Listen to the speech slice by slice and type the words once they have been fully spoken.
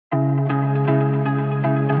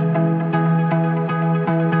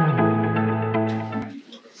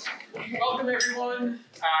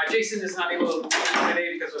Jason is not able to attend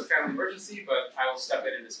today because of a family emergency, but I will step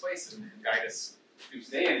in his place and guide us through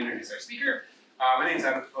today and introduce our speaker. My name is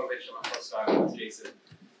Adam Kotovich. I'm a postdoc with Jason.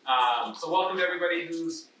 So welcome to everybody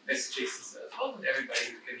who's, as Jason says, welcome to everybody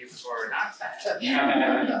who's been here before or not.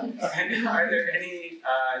 And are there any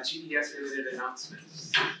GES-related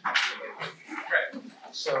announcements? Right.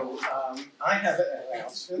 So I have an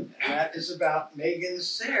announcement, and that is about Megan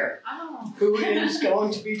Sayre, who is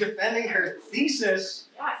going to be defending her thesis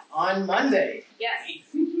on Monday. Yes.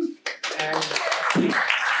 And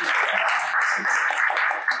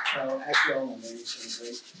so, as you all know, Megan's been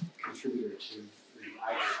a great contributor to the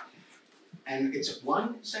IDA. And it's at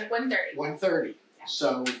 1:30. 1:30.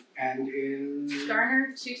 So, and in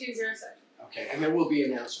Garner 2207. Okay, and there will be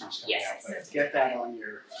announcements coming out, but Yes. get that on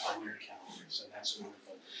your calendar. So that's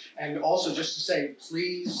wonderful. And also, just to say,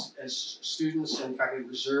 please, as students and faculty,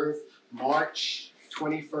 reserve March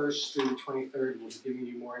 21st through the 23rd. We'll be giving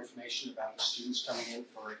you more information about the students coming in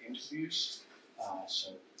for interviews.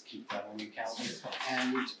 So keep that on your calendar.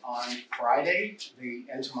 And on Friday, the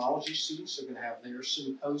entomology students are going to have their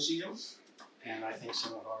symposium. And I think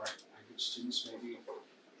some of our good students may be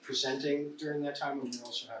presenting during that time. And we're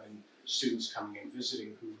also having students coming in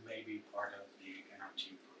visiting who may be part of the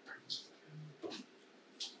NRT programs.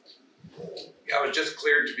 Yeah, I was just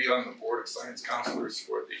cleared to be on the board of science counselors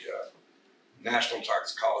for the National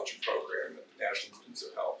Toxicology Program at the National Institutes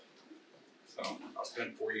of Health. So I'll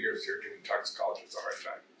spend 4 years here doing toxicology. It's a hard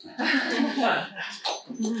time.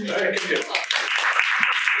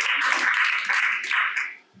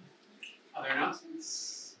 Other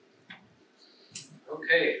announcements?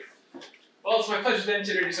 Okay. Well, it's my pleasure then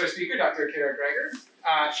to introduce our speaker, Dr. Khara Grieger.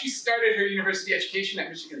 She started her university education at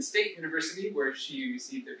Michigan State University, where she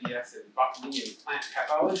received a BS in botany and plant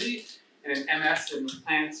pathology and an MS in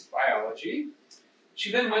plant biology.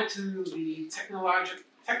 She then went to the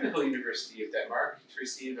Technical University of Denmark to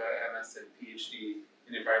receive a MS and PhD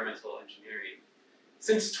in environmental engineering.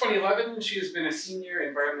 Since 2011, she has been a senior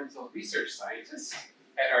environmental research scientist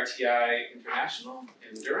at RTI International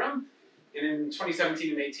in Durham. And in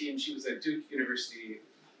 2017 and 18, she was a Duke University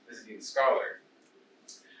visiting scholar.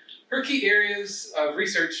 Her key areas of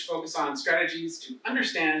research focus on strategies to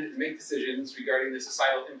understand and make decisions regarding the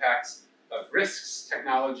societal impacts of risks,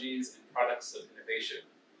 technologies, and products of innovation.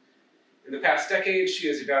 In the past decade, she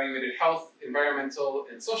has evaluated health, environmental,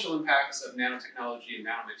 and social impacts of nanotechnology and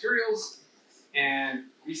nanomaterials, and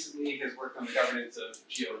recently has worked on the governance of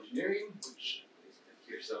geoengineering, which we'll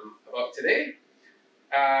hear some about today.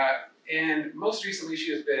 And most recently,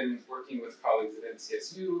 she has been working with colleagues at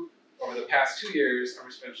NCSU over the past 2 years on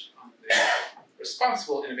the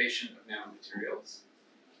responsible innovation of nanomaterials.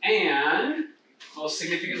 And most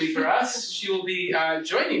significantly for us, she will be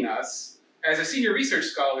joining us as a senior research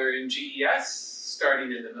scholar in GES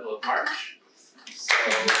starting in the middle of March. So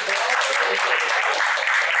it's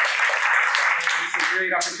a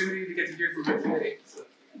great opportunity to get to hear from her today. So.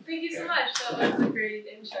 Thank you so much. That was a great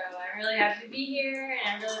intro. I'm really happy to be here,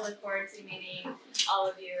 and I really look forward to meeting all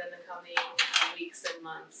of you in the coming weeks and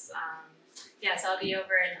months. So I'll be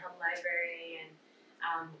over in Hum Library and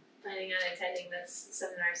planning on attending this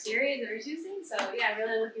seminar series that we're choosing. So yeah,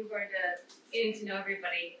 really looking forward to getting to know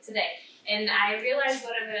everybody today. And I realize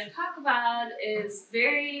what I'm going to talk about is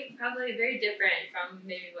probably very different from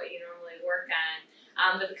maybe what you normally work on.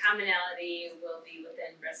 But the commonality will be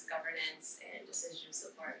within risk governance and decision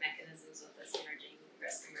support mechanisms with this emerging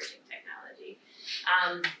technology.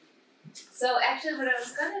 So actually what I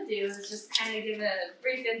was going to do is just kind of give a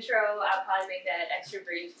brief intro. I'll probably make that extra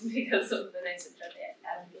brief because of the nice intro that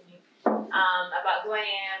Adam gave me, about who I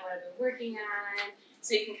am, what I've been working on,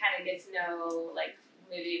 so you can kind of get to know like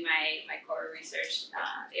maybe my core research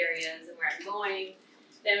areas and where I'm going.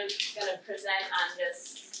 Then I'm going to present on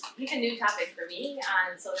this a new topic for me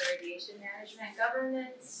on solar radiation management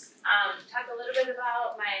governance, talk a little bit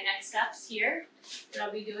about my next steps here that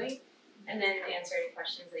I'll be doing, and then answer any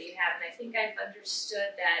questions that you have. And I think I've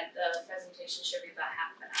understood that the presentation should be about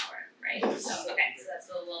half an hour, right? So, okay, so that's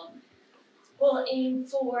what we'll aim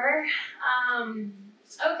for.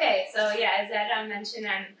 Okay, so yeah, as Adam mentioned,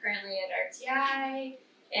 I'm currently at RTI,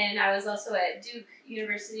 and I was also at Duke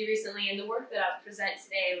University recently, and the work that I'll present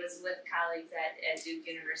today was with colleagues at Duke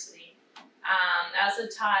University. I also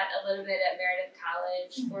taught a little bit at Meredith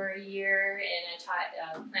College for a year, and I taught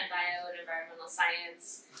plant bio and environmental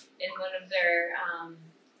science in one of their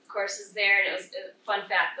courses there, and it was a fun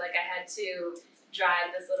fact, like I had to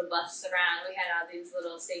drive this little bus around. We had all these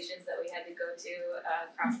little stations that we had to go to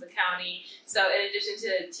across the county. So in addition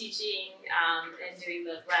to teaching and doing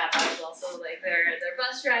the lab, I was also like their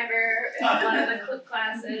bus driver in one of the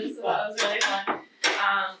classes. So that was really fun.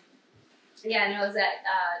 yeah, and I was at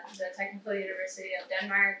the Technical University of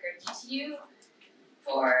Denmark, or DTU,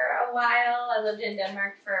 for a while. I lived in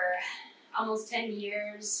Denmark for almost 10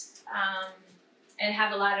 years, and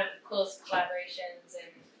have a lot of close collaborations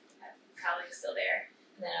and have colleagues still there.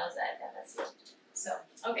 And then I was at MSU. So,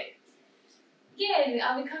 okay. Again,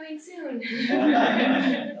 I'll be coming soon.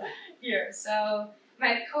 Here. So,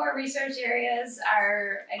 my core research areas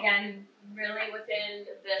are, again, really within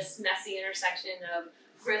this messy intersection of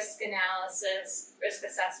risk analysis, risk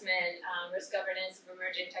assessment, risk governance of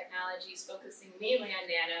emerging technologies, focusing mainly on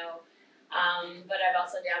nano. But I've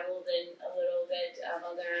also dabbled in a little bit of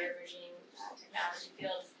other emerging technology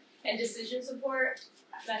fields and decision support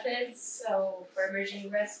methods, so for emerging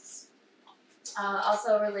risks,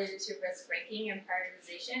 also related to risk ranking and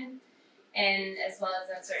prioritization, and as well as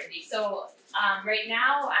uncertainty. So right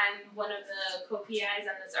now I'm one of the co-PIs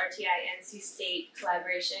on this RTI-NC State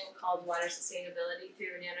collaboration called Water Sustainability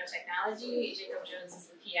Through Nanotechnology. Jacob Jones is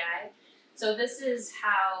the PI. So this is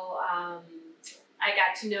how I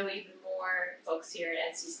got to know even more folks here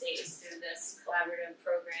at NC State is through this collaborative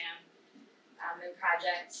program and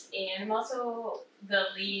project. And I'm also the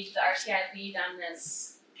lead, the RTI lead on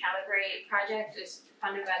this Calibrate project. It's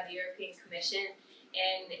funded by the European Commission,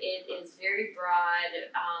 and it is very broad,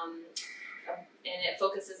 and it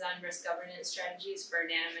focuses on risk governance strategies for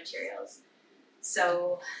nanomaterials.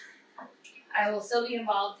 So I will still be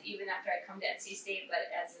involved even after I come to NC State, but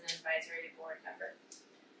as an advisory board member.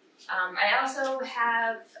 I also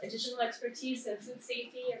have additional expertise in food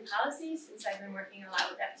safety and policy since I've been working a lot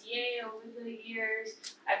with FDA over the years.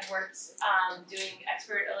 I've worked doing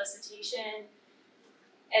expert elicitation,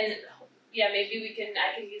 and yeah, maybe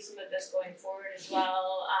I can use some of this going forward as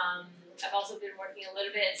well. I've also been working a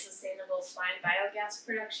little bit in sustainable swine biogas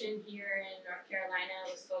production here in North Carolina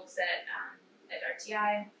with folks at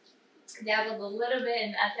RTI. Dabbled a little bit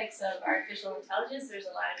in ethics of artificial intelligence. There's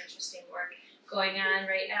a lot of interesting work going on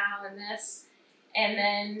right now in this. And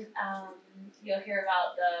then you'll hear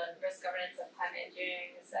about the risk governance of climate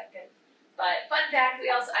engineering in a second. But fun fact,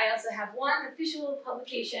 I also have one official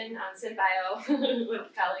publication on SynBio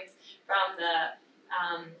with colleagues from the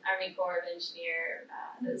Army Corps of Engineer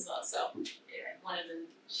as well. So anyway, I wanted to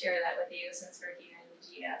share that with you since we're here in the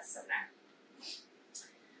GS seminar.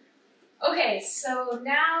 Okay, so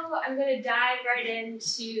now I'm going to dive right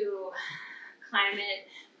into climate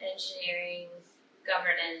engineering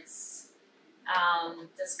governance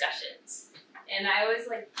discussions. And I always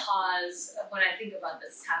like pause when I think about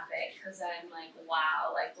this topic because I'm like,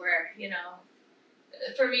 wow, like we're,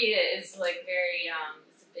 for me it's like very,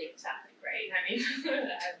 it's a big topic, right? I mean,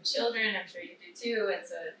 I have children, I'm sure you do too, and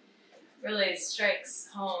so it really strikes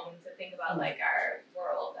home to think about like our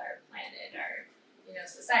world, our planet, our,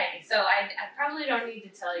 society. So I probably don't need to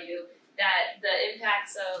tell you that the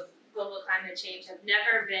impacts of global climate change have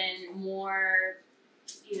never been more,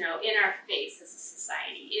 in our face as a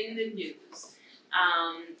society, in the news.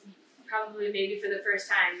 Probably maybe for the first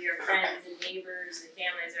time, your friends and neighbors and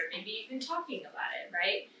families are maybe even talking about it,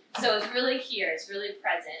 right? So it's really here, it's really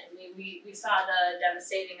present. I mean, we saw the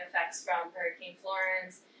devastating effects from Hurricane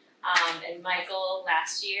Florence and Michael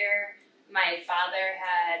last year. My father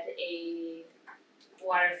had a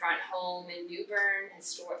waterfront home in New Bern,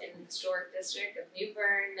 in the historic district of New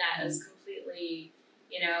Bern, that was completely,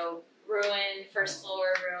 ruined, first floor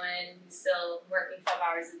ruined. He's still working 12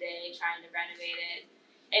 hours a day trying to renovate it.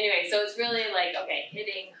 Anyway, so it's really like, okay,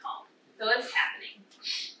 hitting home. So it's happening.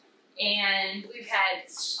 And we've had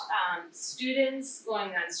students going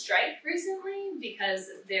on strike recently because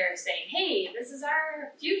they're saying, hey, this is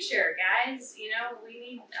our future, guys. We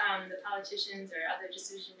need the politicians or other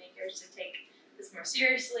decision makers to take this more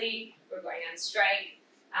seriously. We're going on strike.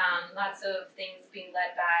 Lots of things being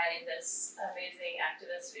led by this amazing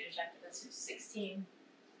activist, Swedish activist who's 16.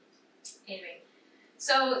 Anyway,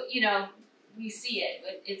 so, we see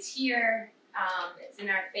it. It's here. It's in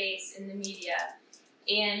our face, in the media.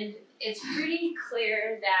 And it's pretty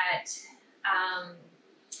clear that,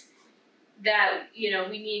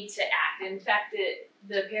 we need to act. In fact,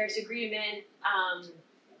 the Paris Agreement,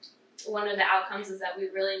 one of the outcomes is that we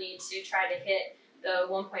really need to try to hit the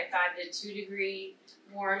 1.5 to 2 degree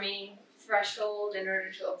warming threshold in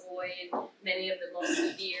order to avoid many of the most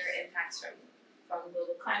severe impacts from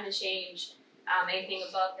global climate change. Anything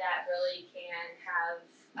above that really can have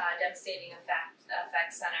devastating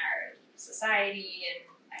effects on our society and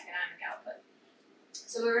economic output.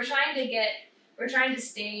 So we're trying to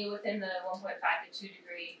stay within the 1.5 to 2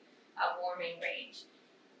 degree warming range.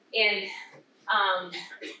 And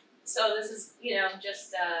so this is,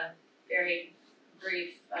 just a very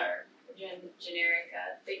brief or generic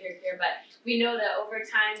figure here, but we know that over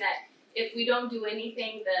time that if we don't do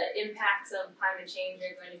anything, the impacts of climate change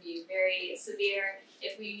are going to be very severe.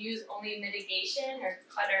 If we use only mitigation or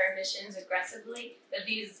cut our emissions aggressively, that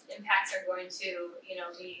these impacts are going to,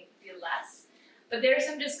 be less. But there's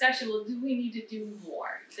some discussion, well, do we need to do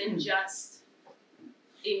more than just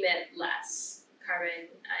emit less carbon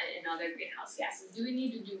and other greenhouse gases? Do we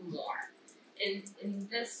need to do more? In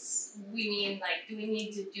this, we mean, do we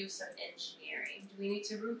need to do some engineering? Do we need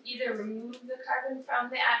to either remove the carbon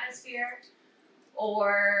from the atmosphere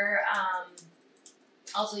or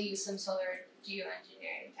also use some solar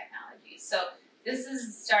geoengineering technologies? So this is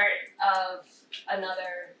the start of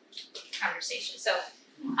another conversation. So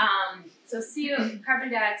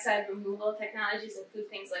carbon dioxide removal technologies include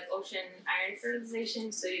things like ocean iron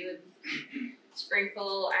fertilization. So you would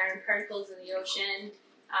sprinkle iron particles in the ocean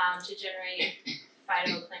to generate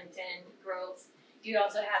phytoplankton growth. You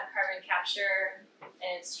also have carbon capture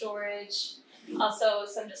and storage. Also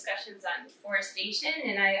some discussions on deforestation,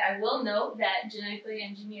 and I will note that genetically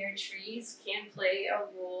engineered trees can play a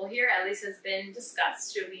role here, at least has been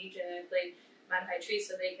discussed. Should we genetically modify trees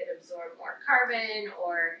so they could absorb more carbon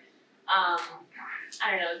or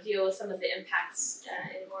deal with some of the impacts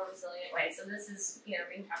in a more resilient way. So this is,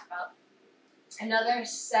 being talked about. Another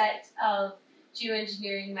set of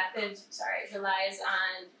geoengineering methods, relies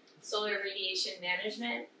on solar radiation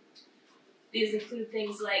management. These include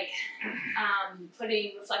things like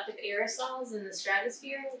putting reflective aerosols in the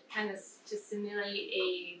stratosphere, kind of to simulate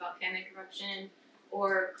a volcanic eruption,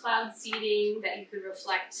 or cloud seeding that you could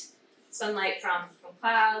reflect sunlight from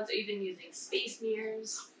clouds, or even using space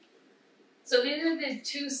mirrors. So these are the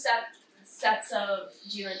two sets of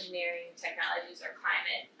geoengineering technologies, or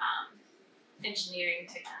climate engineering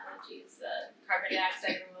technologies, the carbon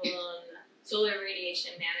dioxide removal and solar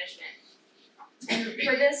radiation management. And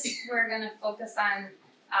for this, we're going to focus on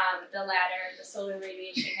the latter, the solar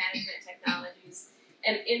radiation management technologies,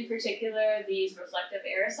 and in particular, these reflective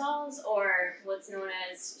aerosols, or what's known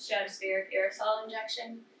as stratospheric aerosol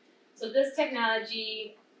injection. So this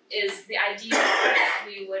technology is the idea that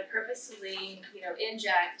we would purposefully,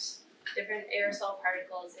 inject different aerosol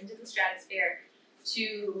particles into the stratosphere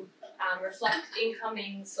to reflect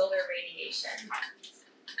incoming solar radiation.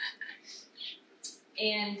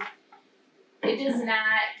 And it does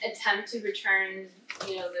not attempt to return,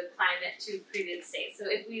 the climate to previous state. So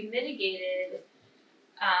if we mitigated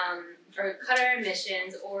or cut our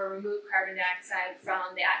emissions or remove carbon dioxide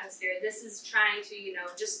from the atmosphere, this is trying to,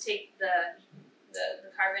 just take the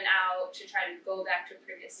carbon out to try to go back to a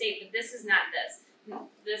previous state. But this is not this.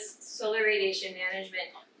 This solar radiation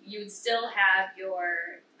management, you would still have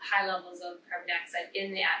your high levels of carbon dioxide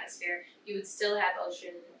in the atmosphere. You would still have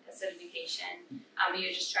ocean acidification. You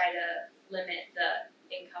would just try to limit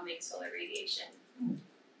the incoming solar radiation.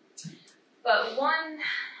 But one,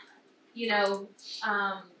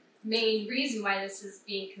 main reason why this is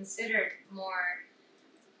being considered more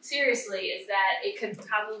seriously is that it could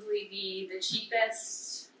probably be the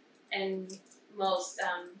cheapest and most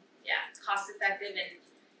cost-effective in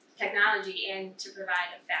technology, and to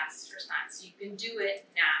provide a fast response. So you can do it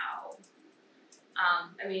now.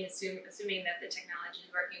 Assuming that the technology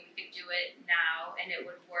is working, we could do it now, and it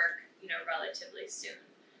would work, relatively soon.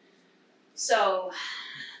 So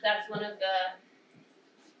that's one of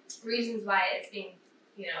the reasons why it's being,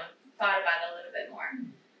 thought about a little bit more.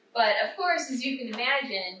 But of course, as you can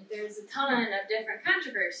imagine, there's a ton of different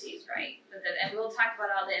controversies, right? And we'll talk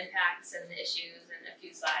about all the impacts and the issues in a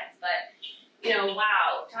few slides. But,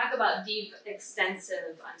 wow, talk about deep,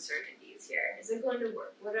 extensive uncertainties here. Is it going to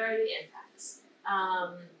work? What are the impacts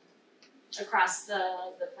across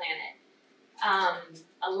the planet?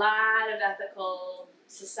 A lot of ethical,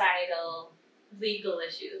 societal, legal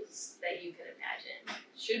issues that you can imagine.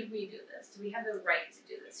 Should we do this? Do we have the right to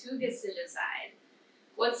do this? Who gets to decide?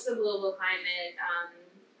 What's the global climate,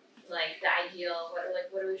 the ideal?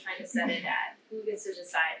 What are we trying to set it at? Who gets to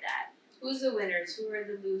decide that? Who's the winners? Who are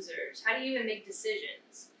the losers? How do you even make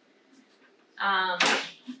decisions?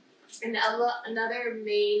 And another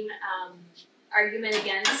main argument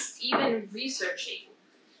against even researching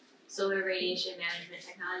solar radiation management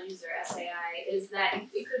technologies, or SAI, is that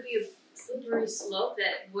it could be a slippery slope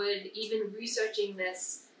that would, even researching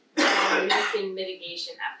this, weaken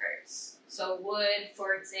mitigation efforts. So would,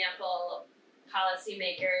 for example,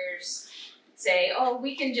 policymakers say, oh,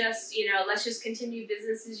 we can just, let's just continue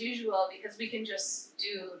business as usual because we can just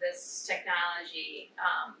do this technology.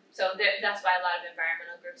 That's why a lot of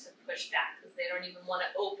environmental groups have pushed back, because they don't even want to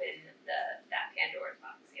open that Pandora's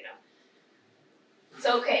box,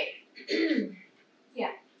 So, okay.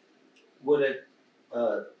 Yeah. Would it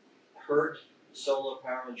hurt solar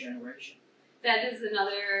power generation? That is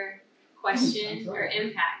another question or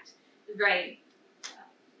impact. Right.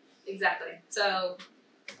 Exactly. So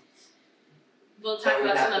we'll talk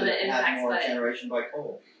about some of the impacts, more but generation by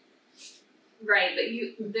coal. right,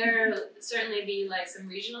 but there'll certainly be like some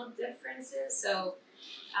regional differences. So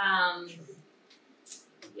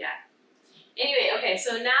yeah. Anyway, okay,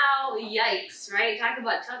 so now yikes, right? Talk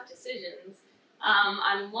about tough decisions.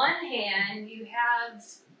 On one hand, you have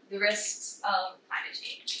the risks of climate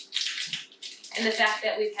change and the fact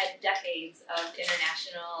that we've had decades of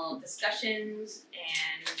international discussions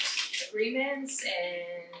and agreements,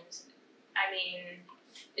 and I mean,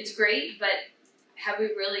 it's great, but have we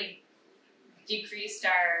really decreased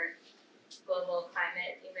our global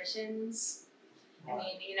climate emissions? I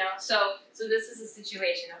mean, so this is a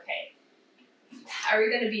situation, okay. Are we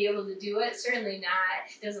going to be able to do it? Certainly not.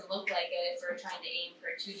 It doesn't look like it if we're trying to aim for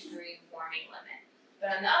a 2-degree warming limit.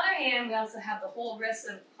 But on the other hand, we also have the whole risk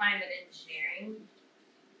of climate engineering.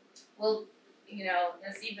 Well,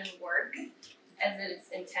 does even work as it's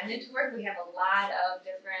intended to work? We have a lot of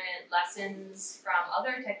different lessons from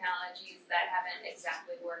other technologies that haven't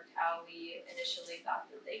exactly worked how we initially thought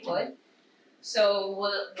that they would. So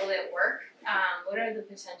will it work? What are the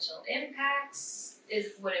potential impacts?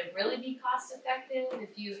 Would it really be cost effective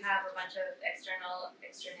if you have a bunch of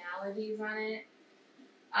externalities on it?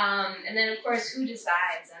 And then of course, who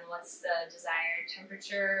decides on what's the desired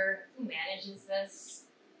temperature? Who manages this?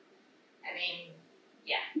 I mean,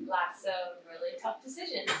 yeah, lots of really tough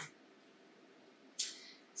decisions.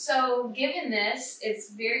 So given this,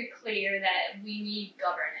 it's very clear that we need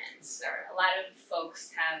governance, or a lot of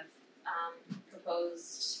folks have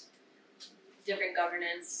proposed different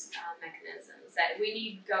governance mechanisms, that we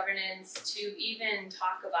need governance to even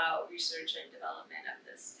talk about research and development of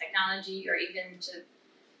this technology, or even to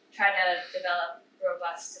try to develop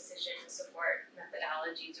robust decision support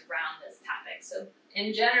methodologies around this topic. So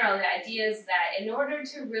in general, the idea is that in order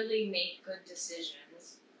to really make good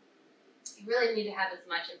decisions, you really need to have as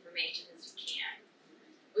much information as you can,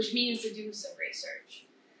 which means to do some research.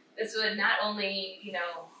 This would not only,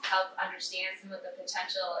 help understand some of the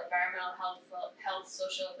potential environmental, health,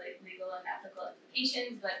 social, legal, and ethical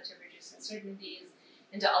implications, but to reduce uncertainties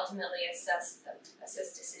and to ultimately assist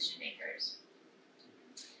decision makers.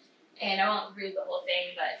 And I won't read the whole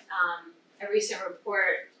thing, but a recent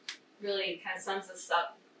report really kind of sums this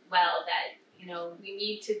up well, that we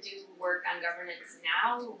need to do work on governance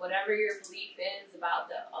now. Whatever your belief is about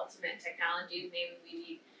the ultimate technology, maybe we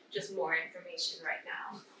need just more information right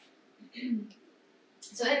now.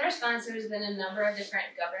 So in response, there's been a number of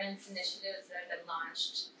different governance initiatives that have been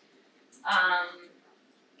launched.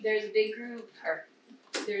 There's a big group, or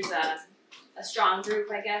there's a strong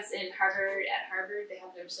group, I guess, at Harvard. They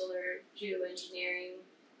have their solar geoengineering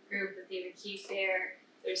group with David Keefe there.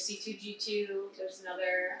 There's C2G2, there's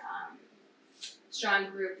another strong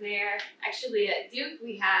group there. Actually, at Duke,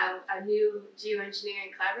 we have a new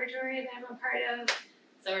geoengineering collaboratory that I'm a part of.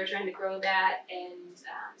 So we're trying to grow that, and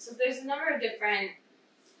so there's a number of different,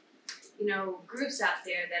 groups out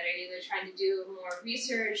there that are either trying to do more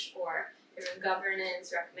research or different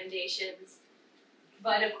governance recommendations.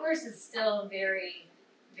 But of course, it's still very,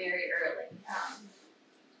 very early.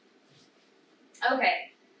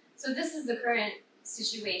 Okay, so this is the current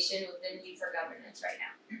situation with the need for governance right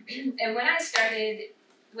now. And when I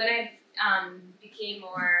became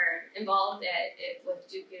more involved with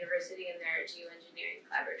Duke University and their geoengineering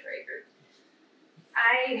collaboratory group,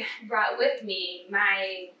 I brought with me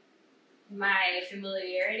my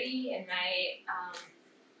familiarity and my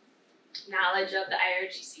knowledge of the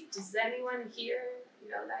IRGC. Does anyone here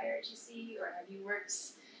know the IRGC, or have you worked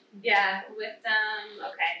with them?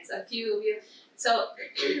 Okay, so a few of you. So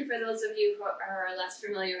for those of you who are less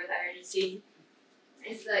familiar with IRGC,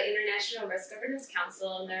 it's the International Risk Governance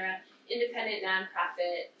Council, and they're an independent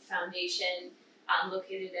nonprofit foundation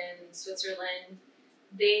located in Switzerland.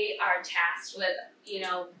 They are tasked with,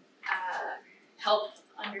 help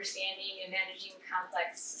understanding and managing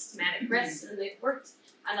complex systematic risks, and they've worked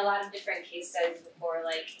on a lot of different case studies before,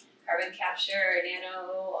 like carbon capture,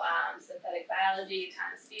 nano, synthetic biology,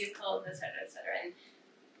 autonomous vehicles, et cetera, and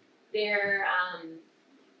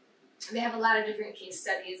they have a lot of different case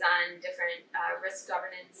studies on different risk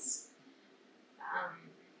governance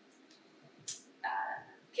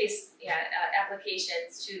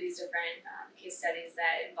applications to these different case studies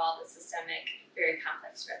that involve a systemic, very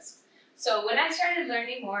complex risk. So when I started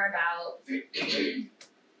learning more about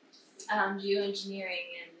geoengineering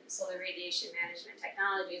and solar radiation management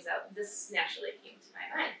technologies, this naturally came to my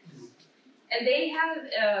mind. And they have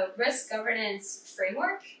a risk governance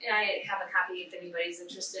framework, and I have a copy if anybody's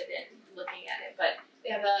interested in looking at it. But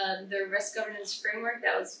they have their risk governance framework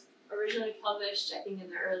that was originally published, I think, in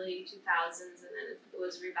the early 2000s, and then it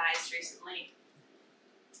was revised recently.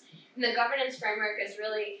 And the governance framework is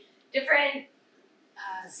really different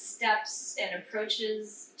steps and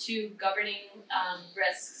approaches to governing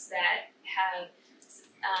risks that have,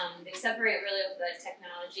 they separate really with the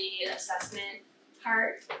technology assessment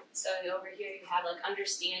part. So over here you have like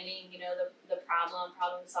understanding, you know, the problem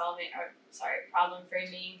solving, or sorry, problem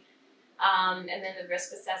framing, and then the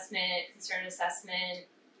risk assessment, concern assessment,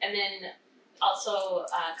 and then also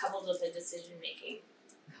coupled with the decision-making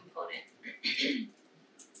component.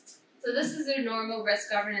 So this is their normal risk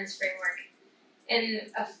governance framework.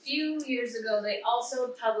 And a few years ago, they also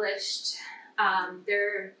published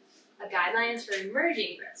their guidelines for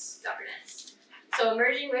emerging risk governance. So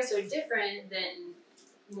emerging risks are different than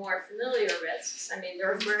more familiar risks. I mean,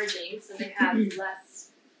 they're emerging, so they have less,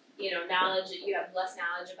 you know, knowledge. You have less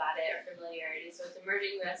knowledge about it or familiarity. So it's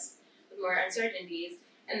emerging risks with more uncertainties.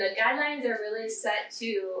 And the guidelines are really set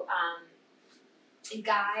to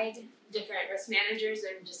guide different risk managers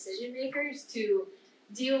and decision makers to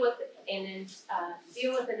deal with an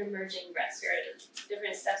emerging risk, or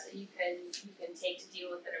different steps that you can take to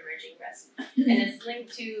deal with an emerging risk. And it's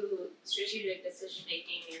linked to strategic decision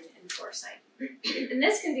making and foresight. And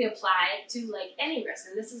this can be applied to like any risk.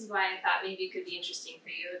 And this is why I thought maybe it could be interesting for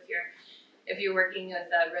you if you're working with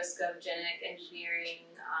the risk of genetic engineering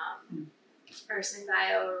or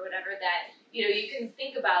synbio or whatever, that you know you can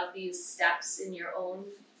think about these steps in your own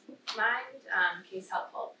mind. Case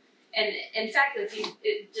helpful. And in fact,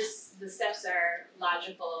 the steps are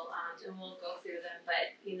logical, and we'll go through them.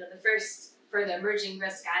 But you know, the first for the emerging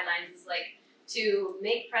risk guidelines is like to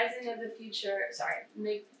make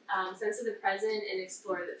make sense of the present and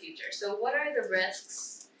explore the future. So, what are the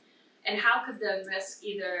risks, and how could the risk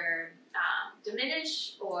either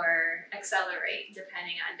diminish or accelerate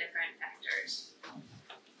depending on different factors?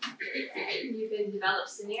 You can develop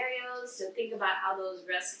scenarios to think about how those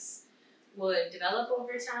risks would develop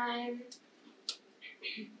over time.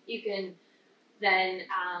 You can then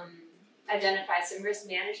identify some risk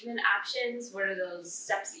management options. What are those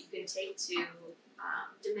steps that you can take to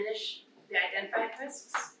diminish the identified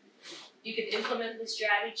risks? You can implement the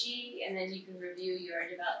strategy, and then you can review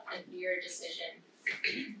your decision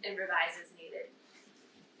and revise as needed.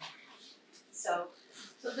 So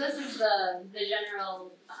this is the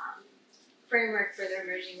general framework for the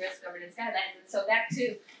emerging risk governance guidelines. And so back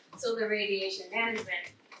to solar radiation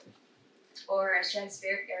management or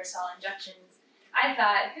stratospheric aerosol injections, I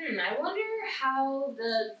thought, I wonder how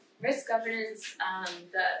the risk governance,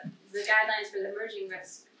 the guidelines for the emerging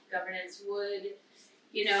risk governance would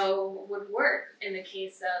work in the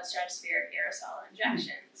case of stratospheric aerosol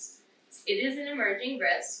injections. It is an emerging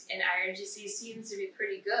risk, and IRGC seems to be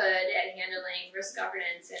pretty good at handling risk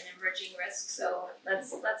governance and emerging risks. So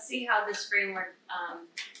let's see how this framework,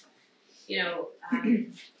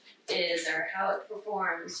 is, or how it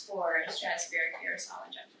performs for stratospheric aerosol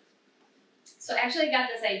injection. So actually, I got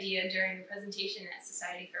this idea during a presentation at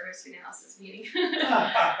Society for Risk Analysis meeting.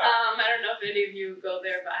 I don't know if any of you go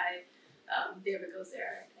there by. David goes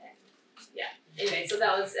there. Yeah. Anyway, so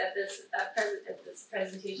that was at this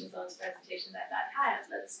presentation, Sloan's presentation, that hi,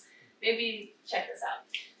 let's maybe check this out.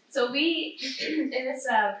 So we, in this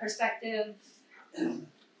perspective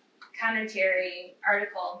commentary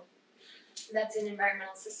article that's in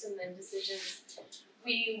Environmental System and Decisions,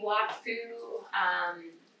 we walk through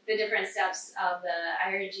the different steps of the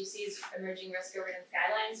IRGC's Emerging Risk Governance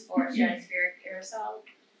Guidelines for stratospheric aerosol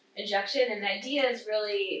injection, and the idea is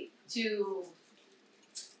really to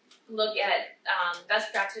look at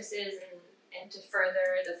best practices and to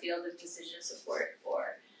further the field of decision support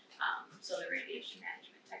for solar radiation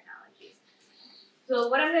management technologies. So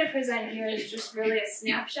what I'm going to present here is just really a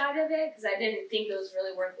snapshot of it, because I didn't think it was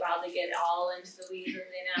really worthwhile to get all into the weeds of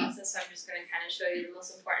the analysis, so I'm just going to kind of show you the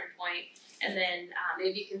most important point, and then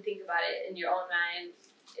maybe you can think about it in your own mind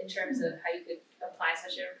in terms of how you could apply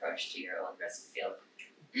such an approach to your own risk field.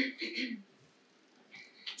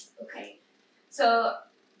 Okay, so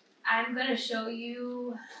I'm going to show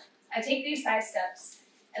you, I take these 5 steps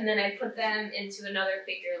and then I put them into another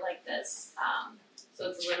figure like this, so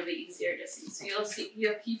it's a little bit easier to see. So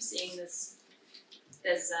you'll keep seeing this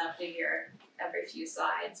figure every few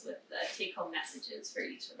slides with the take-home messages for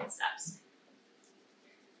each of the steps.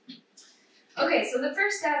 Okay, so the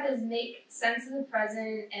first step is make sense of the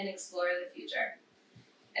present and explore the future.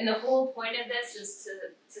 And the whole point of this is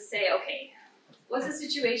to say, okay, what's the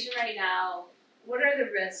situation right now? What are the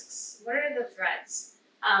risks? What are the threats?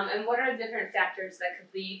 And what are the different factors that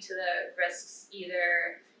could lead to the risks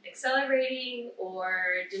either accelerating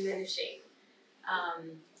or diminishing?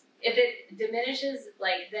 If it diminishes,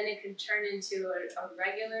 like, then it can turn into a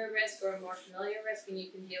regular risk or a more familiar risk, and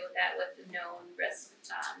you can deal with that with the known risk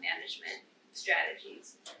management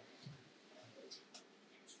strategies.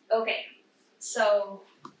 Okay, so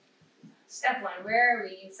step one, where are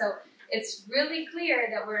we? So it's really clear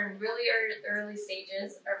that we're in really early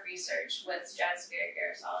stages of research with stratospheric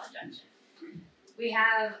aerosol injection. We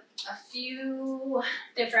have a few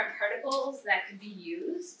different particles that could be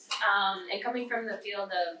used, and coming from the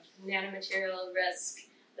field of nanomaterial risk,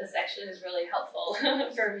 this section is really helpful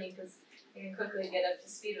for me because I can quickly get up to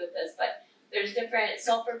speed with this. But there's different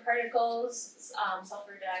sulfur particles.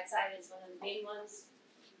 Sulfur dioxide is one of the main ones.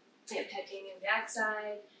 We have titanium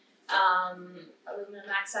dioxide, aluminum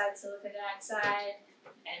oxide, silica dioxide,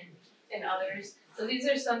 and others. So these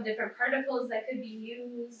are some different particles that could be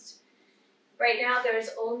used. Right now, there's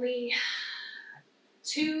only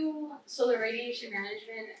 2 solar radiation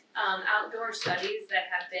management outdoor studies that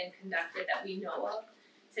have been conducted that we know of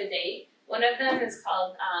to date. One of them is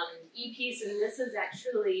called EPEACE, and this is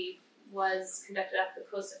actually was conducted off the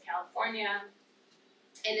coast of California.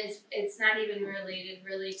 And it's not even related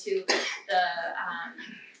really to the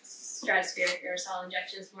stratospheric aerosol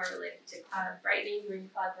injections, more related to cloud brightening, green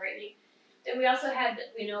cloud brightening. Then we also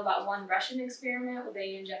we know about one Russian experiment where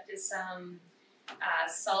they injected some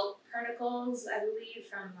salt particles, I believe,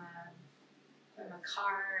 from a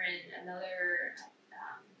car and another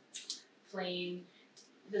plane.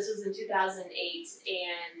 This was in 2008,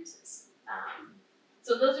 and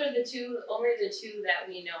so those are only the two that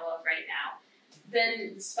we know of right now.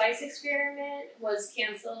 Then the SPICE experiment was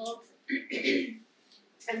canceled,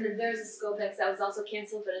 and then there's a SCOPEX that was also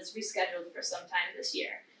canceled, but it's rescheduled for some time this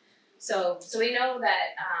year. So we know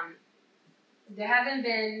that there haven't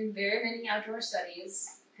been very many outdoor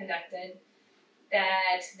studies conducted,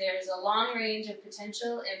 that there's a long range of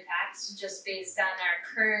potential impacts just based on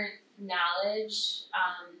our current knowledge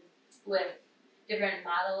with different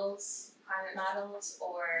models, climate models,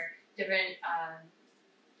 or different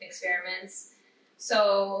experiments.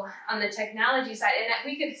 So on the technology side, and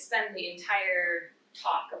we could spend the entire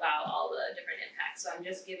talk about all the different impacts, so I'm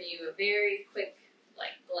just giving you a very quick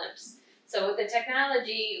glimpse. So with the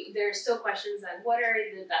technology, there's still questions on what are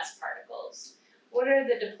the best particles? What are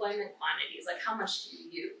the deployment quantities? Like, how much do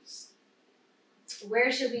you use? Where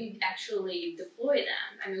should we actually deploy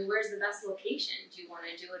them? I mean, where's the best location? Do you want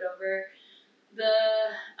to do it over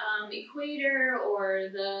the equator or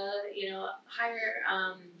the higher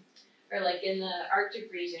or like in the Arctic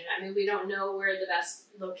region? I mean, we don't know where the best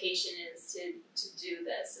location is to do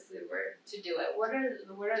this if we were to do it. What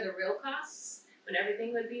are the real costs when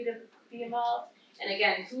everything would be involved? And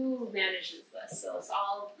again, who manages this? So it's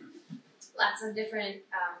all lots of different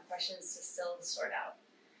questions to still sort out.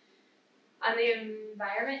 On the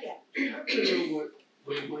environment, yeah. Do you know what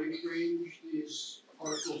wavelength range these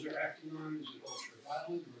particles are acting on? Is it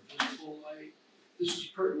ultraviolet or visible light? This is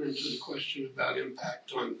pertinent to the question about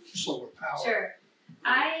impact on solar power. Sure.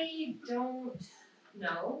 I don't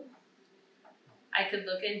know. I could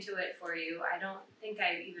look into it for you. I don't think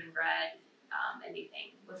I've even read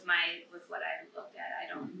anything with what I've looked at. I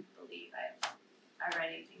don't believe I read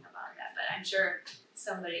anything about that, but I'm sure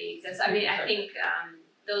somebody exists. I mean, I think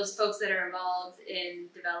those folks that are involved in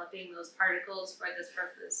developing those particles for this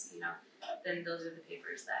purpose, then those are the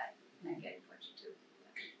papers that I get pointed to.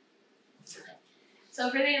 Okay. So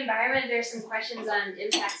for the environment, there's some questions on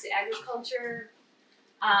impacts to agriculture.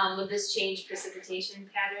 With this changed precipitation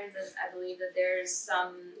patterns, I believe that there's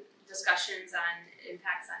some discussions on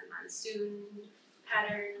impacts on monsoon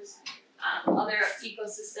patterns, other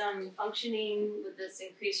ecosystem functioning. Would this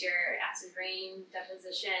increase your acid rain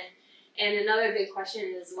deposition? And another big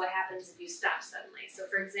question is what happens if you stop suddenly? So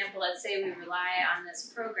for example, let's say we rely on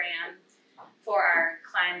this program for our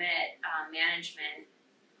climate management,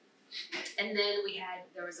 and then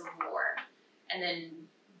there was a war, and then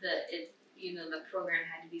the program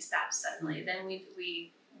had to be stopped suddenly. Then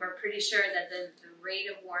we were pretty sure that the rate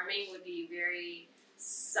of warming would be very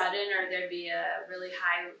sudden, or there'd be a really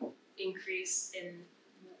high increase in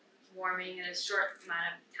warming in a short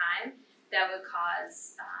amount of time that would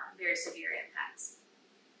cause very severe impacts.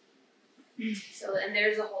 So, and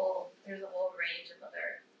there's a whole range of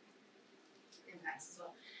other impacts as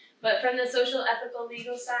well. But from the social, ethical,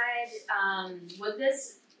 legal side, would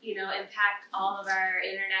this impact all of our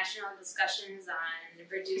international discussions on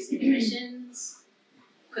reducing emissions?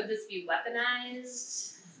 Could this be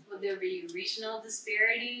weaponized? Would there be regional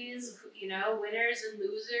disparities? Winners and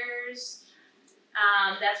losers?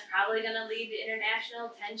 That's probably going to lead to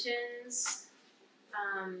international tensions.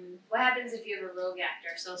 What happens if you have a rogue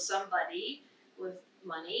actor? So somebody with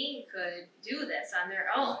money could do this on their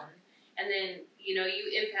own, and then you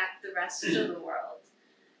impact the rest of the world.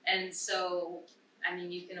 And so, I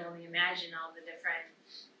mean, you can only imagine all the different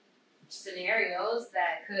scenarios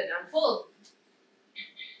that could unfold.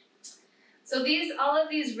 So all of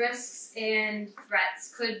these risks and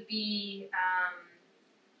threats could be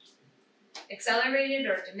accelerated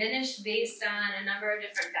or diminished based on a number of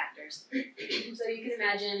different factors. So you can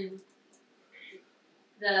imagine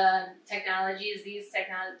the technologies, the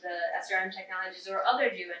SRM technologies, or other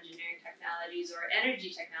geoengineering technologies, or energy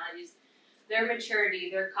technologies, their maturity,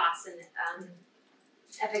 their costs, and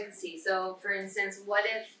efficacy. So, for instance, what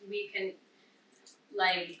if we can,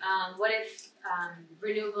 what if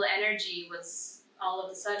renewable energy was all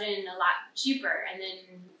of a sudden a lot cheaper, and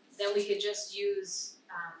then we could just use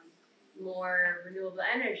more renewable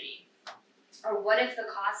energy? Or what if the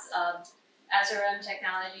cost of SRM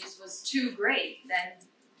technologies was too great, then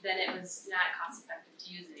it was not cost effective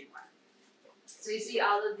to use anymore. So you see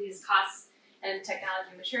all of these costs and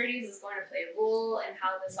technology maturities is going to play a role in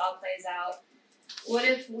how this all plays out. What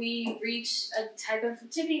if we reach a type of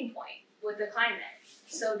tipping point with the climate,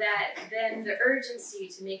 so that then the urgency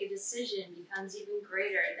to make a decision becomes even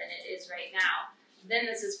greater than it is right now? Then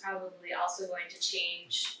this is probably also going to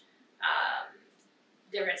change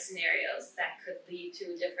different scenarios that could lead to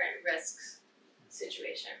a different risks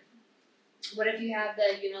situation. What if you have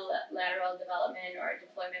the unilateral development or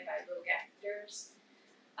deployment by rogue actors?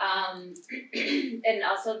 And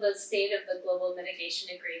also the state of the global mitigation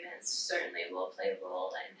agreements certainly will play a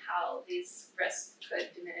role in how these risks could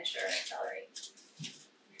diminish or accelerate.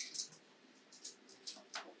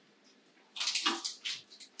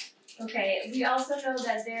 Okay, we also know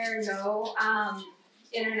that there are no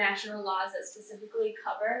international laws that specifically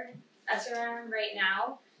cover SRM right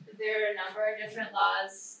now. There are a number of different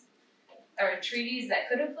laws or treaties that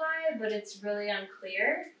could apply, but it's really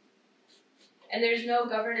unclear. And there's no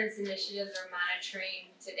governance initiatives or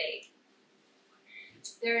monitoring to date.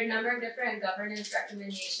 There are a number of different governance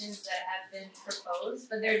recommendations that have been proposed,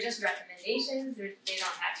 but they're just recommendations. They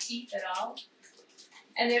don't have teeth at all.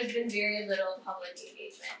 And there's been very little public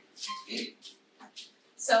engagement.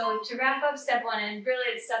 So to wrap up step one, and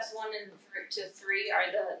really steps 1 to 3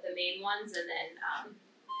 are the main ones, and then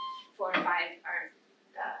 4 and 5 aren't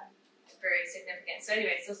very significant. So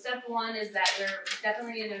anyway, so step 1 is that we're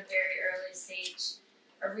definitely in a very early stage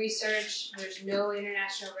of research. There's no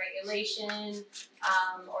international regulation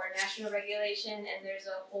or national regulation, and there's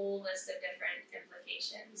a whole list of different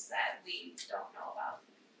implications that we don't know about.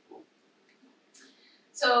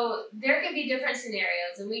 So there could be different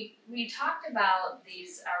scenarios, and we talked about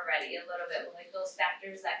these already a little bit, like those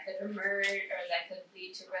factors that could emerge or that could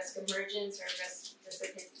lead to risk emergence or risk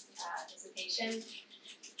dissipation.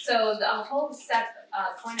 So the whole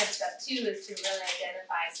point of step 2 is to really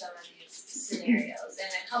identify some of these scenarios,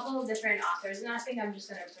 and a couple of different authors, and I think I'm just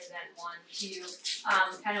going to present one to you,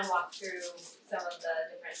 kind of walk through some of the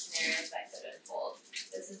different scenarios that could unfold.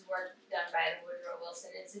 This is work done by the Woodrow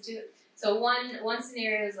Wilson Institute. So one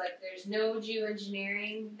scenario is like there's no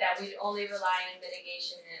geoengineering, that we'd only rely on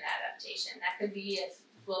mitigation and adaptation. That could be if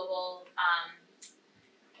global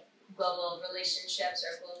relationships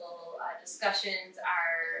or global discussions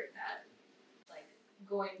are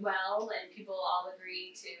going well and people all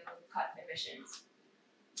agree to cut emissions.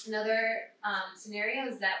 Another scenario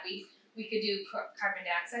is that we could do carbon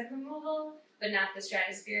dioxide removal, but not the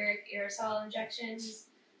stratospheric aerosol injections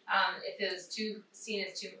if it was seen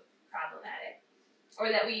as too problematic, or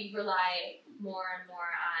that we rely more and more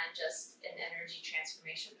on just an energy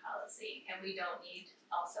transformation policy, and we don't need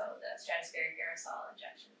also the stratospheric aerosol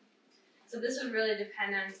injection. So this would really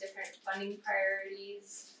depend on different funding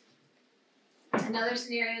priorities. Another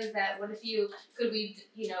scenario is that what if could we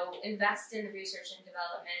invest in the research and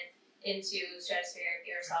development into stratospheric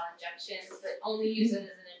aerosol injections, but only use it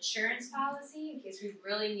as an insurance policy in case we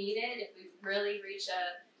really need it, if we really reach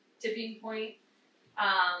a tipping point.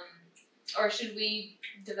 Or should we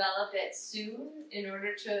develop it soon in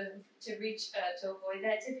order to avoid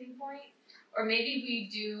that tipping point? Or maybe we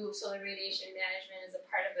do solar radiation management as a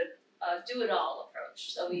part of a do-it-all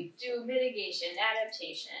approach. So we do mitigation,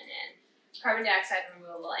 adaptation, and carbon dioxide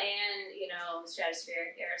removal, and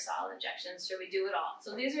stratospheric aerosol injections. So we do it all.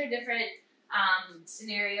 So these are different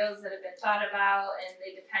scenarios that have been thought about, and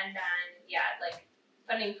they depend on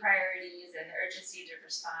funding priorities and the urgency to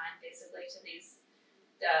respond basically to these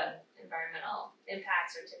environmental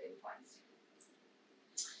impacts or tipping points.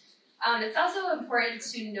 It's also important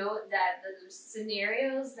to note that the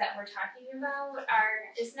scenarios that we're talking about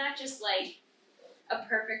it's not just like a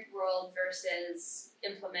perfect world versus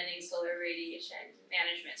implementing solar radiation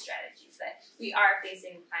management strategies, that we are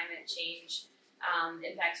facing climate change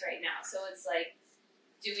impacts right now. So it's like,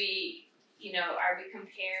 do we, are we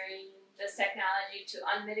comparing this technology to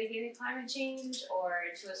unmitigated climate change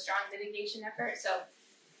or to a strong mitigation effort? So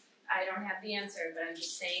I don't have the answer, but I'm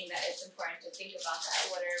just saying that it's important to think about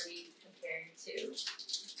that. What are we comparing to?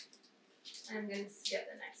 I'm going to skip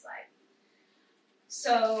the next slide.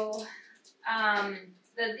 So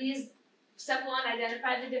these step 1,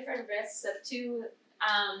 identify the different risks. Step 2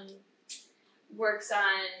 works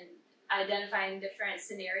on identifying different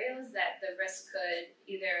scenarios that the risk could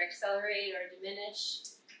either accelerate or diminish.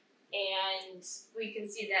 And we can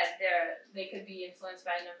see that they could be influenced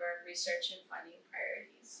by a number of research and funding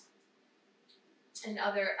priorities and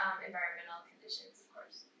other environmental conditions, of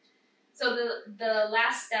course. So the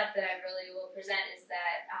last step that I really will present is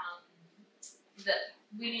that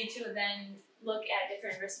we need to then look at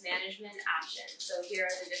different risk management options. So here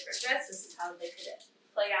are the different risks. This is how they could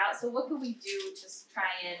play out. So what could we do to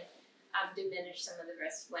try and diminish some of the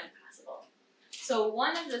risks when possible? So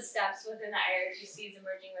one of the steps within the IRGC's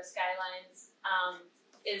emerging risk guidelines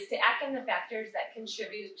is to act on the factors that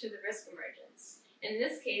contribute to the risk emergence. In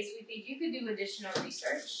this case, we think you could do additional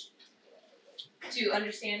research to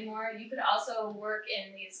understand more. You could also work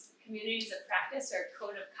in these communities of practice or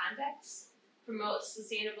code of conducts, promote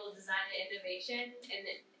sustainable design and innovation, and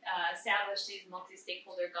establish these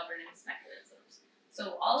multi-stakeholder governance mechanisms.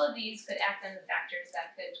 So all of these could act on the factors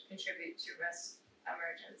that could contribute to risk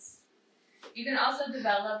emergence. You can also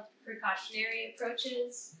develop precautionary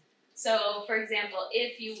approaches. So, for example,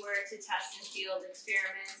 if you were to test in field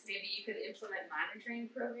experiments, maybe you could implement monitoring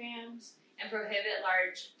programs and prohibit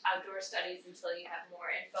large outdoor studies until you have more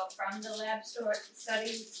info from the lab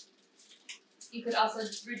studies. You could also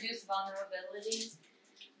reduce vulnerabilities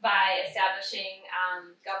by establishing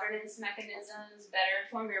governance mechanisms, better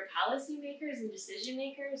inform your policymakers and decision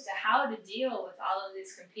makers to how to deal with all of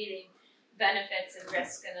these competing benefits and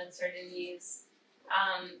risks and uncertainties.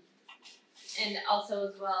 And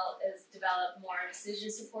also, as well as develop more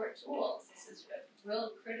decision support tools. This is a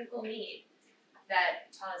real critical need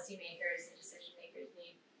that policymakers and decision makers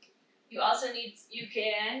need. You also you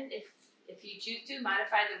can, if you choose to,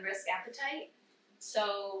 modify the risk appetite.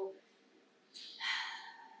 So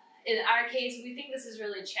in our case, we think this is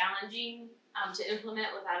really challenging to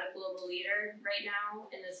implement without a global leader right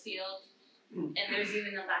now in this field. And there's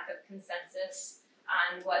even a lack of consensus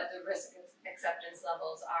on what the risk acceptance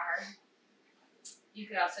levels are. You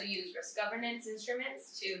could also use risk governance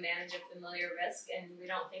instruments to manage a familiar risk, and we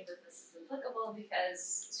don't think that this is applicable because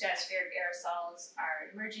stratospheric aerosols are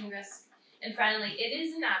an emerging risk. And finally, it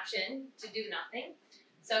is an option to do nothing.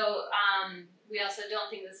 So we also don't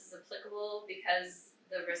think this is applicable because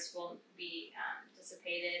the risk won't be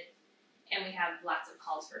dissipated, and we have lots of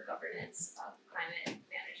calls for governance of climate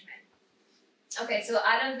management. Okay, so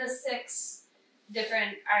out of the 6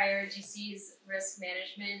 different IRGC's risk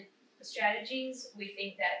management strategies, we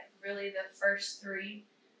think that really the first 3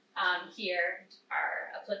 here are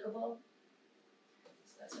applicable.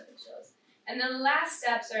 So that's what it shows. And then the last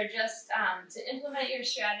steps are just to implement your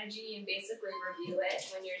strategy and basically review it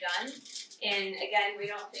when you're done. And again, we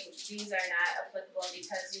don't think these are not applicable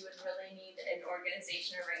because you would really need an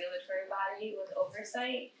organization or regulatory body with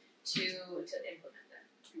oversight to implement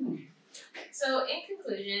them. So in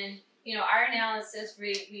conclusion, our analysis,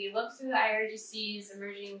 we looked through the IRGC's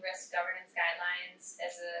emerging risk governance guidelines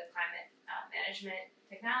as a climate management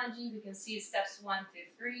technology. We can see steps 1 through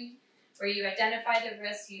 3, where you identify the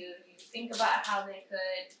risks, you think about how they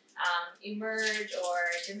could emerge or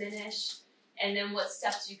diminish, and then what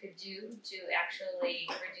steps you could do to actually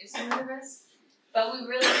reduce some of the risks. But we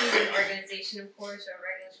really need an organization, of course, or a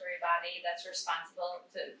regulatory body that's responsible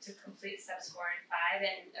to complete steps 4 and 5.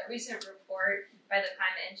 And a recent report by the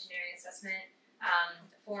Climate Engineering Assessment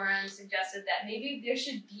Forum suggested that maybe there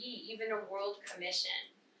should be even a world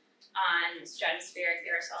commission on stratospheric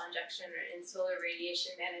aerosol injection and solar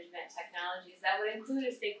radiation management technologies that would include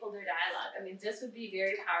a stakeholder dialogue. I mean, this would be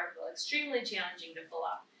very powerful, extremely challenging to pull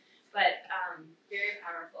off, but very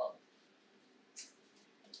powerful.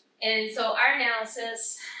 And so our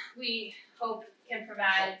analysis, we hope, can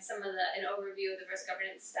provide an overview of the risk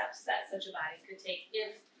governance steps that such a body could take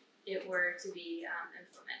if it were to be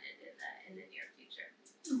implemented in the near future.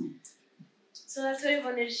 So that's what I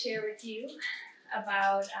wanted to share with you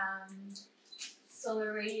about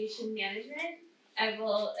solar radiation management. I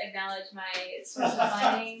will acknowledge my source of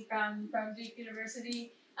funding from Duke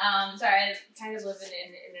University. Sorry, I kind of live in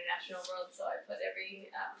an international world, so I put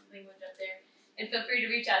every language up there. And feel free to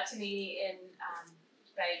reach out to me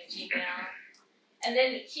by Gmail. And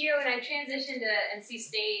then here, when I transition to NC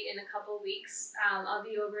State in a couple weeks, I'll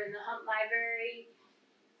be over in the Hunt Library.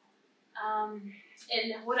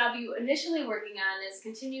 And what I'll be initially working on is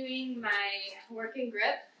continuing my work in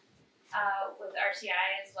GRIP with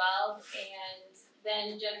RTI as well. And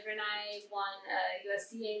then Jennifer and I won a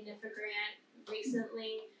USDA NIFA grant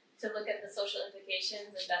recently to look at the social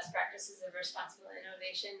implications and best practices of responsible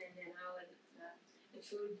innovation in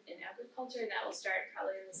food and agriculture, and that will start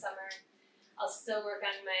probably in the summer. I'll still work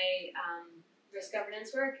on my risk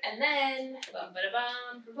governance work, and then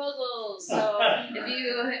proposals. So if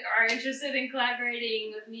you are interested in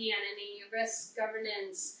collaborating with me on any risk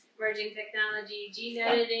governance, emerging technology, gene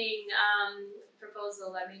editing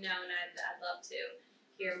proposal, let me know, and I'd love to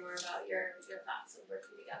hear more about your thoughts of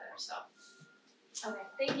working together. So, okay,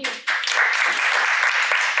 thank you.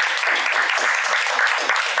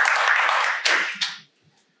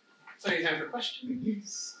 So, any time for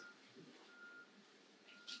questions?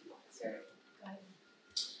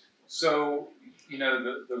 So, you know,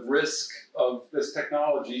 the risk of this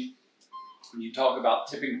technology, when you talk about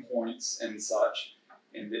tipping points and such,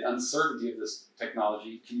 and the uncertainty of this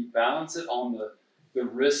technology, can you balance it on the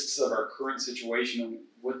risks of our current situation and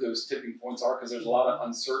what those tipping points are? Because there's a lot of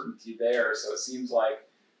uncertainty there, so it seems like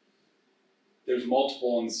there's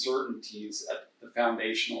multiple uncertainties at the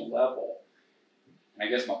foundational level. And I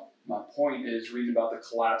guess my point is, reading about the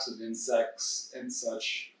collapse of insects and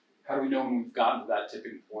such, how do we know when we've gotten to that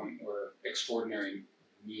tipping point where extraordinary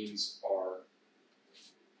means are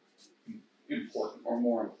important or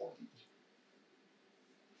more important?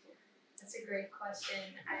 That's a great question.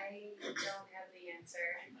 I don't have the answer.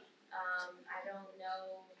 I don't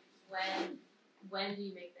know when do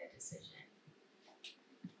you make that decision.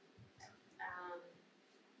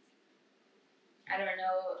 I don't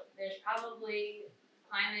know. There's probably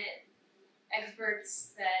climate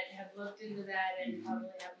experts that have looked into that and probably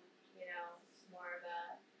have, you know, more of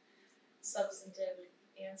a substantive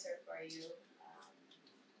answer for you.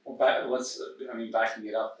 Well, backing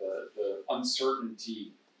it up, the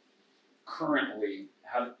uncertainty currently,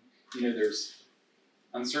 there's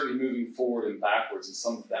uncertainty moving forward and backwards, and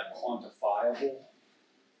some of that quantifiable,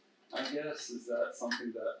 I guess. Is that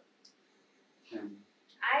something that can...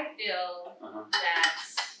 I feel that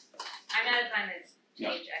I'm not a climate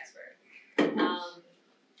change expert,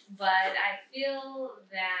 but I feel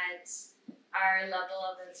that our level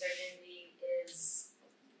of uncertainty is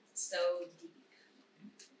so deep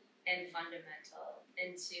and fundamental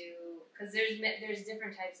because there's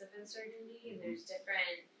different types of uncertainty, and there's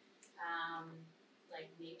different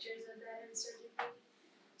natures of that uncertainty.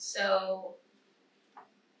 So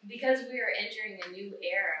because we are entering a new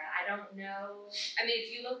era, I don't know. I mean,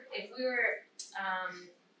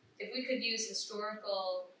 if we could use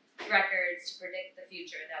historical records to predict the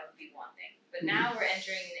future, that would be one thing. But now we're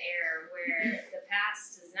entering an era where the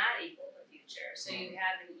past does not equal the future. So you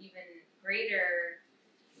have an even greater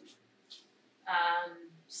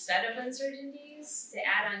set of uncertainties to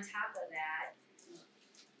add on top of that.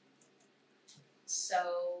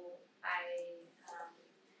 So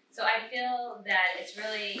I feel that it's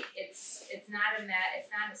not a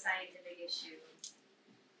scientific issue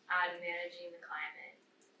on managing the climate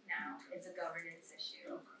now. It's a governance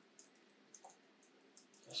issue. Okay.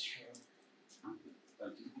 That's true.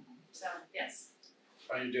 Thank you. So yes.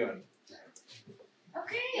 How are you doing?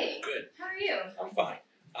 Okay. Good. How are you? I'm fine.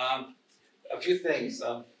 A few things.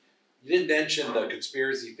 You didn't mention the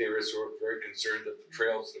conspiracy theorists who are very concerned that the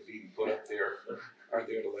trails that are being put up there are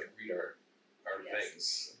there to read our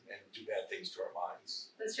things and do bad things to our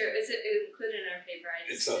minds. That's true. It's included in our paper.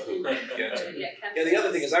 It's a hoot. Yeah. Yeah, The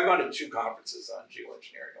other thing is I've gone to 2 conferences on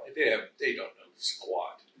geoengineering. They don't know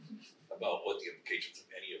squat about what the implications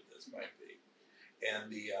of any of this might be.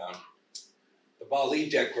 And the Bali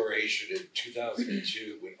Declaration in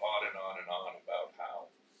 2002 went on and on and on about how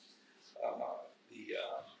the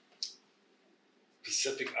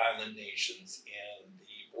Pacific Island nations and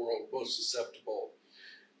the world most susceptible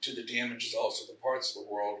to the damage is also the parts of the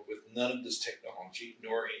world with none of this technology,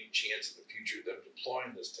 nor any chance in the future of them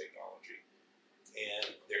deploying this technology.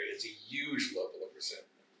 And there is a huge level of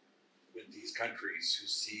resentment with these countries who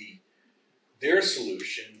see their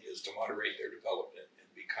solution is to moderate their development and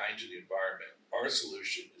be kind to the environment. Our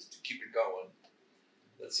solution is to keep it going.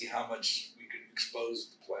 Let's see how much we can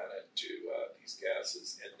expose the planet to these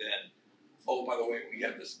gases. And then, oh, by the way, we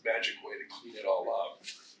have this magic way to clean it all up.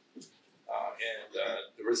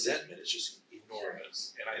 The resentment is just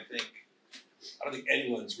enormous. And I don't think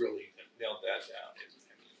anyone's really nailed that down.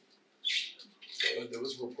 There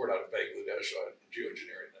was a report out of Bangladesh on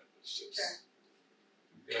geoengineering that was just,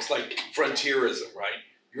 it's like frontierism, right?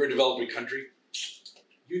 You're a developing country,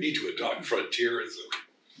 You need to adopt frontierism.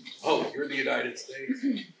 Oh, you're the United States.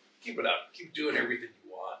 Keep it up. Keep doing everything you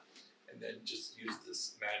want, and then just use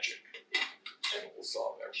this magic, and it will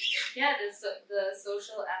solve everything. Yeah, the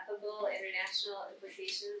social, ethical, international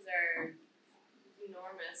implications are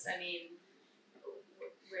enormous. I mean,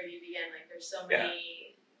 where do you begin? Like, there's so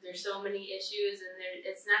many issues, and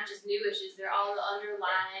it's not just new issues. They're all the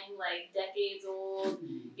underlying, like, decades old,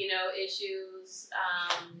 issues.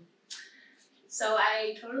 So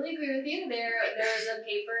I totally agree with you. There was a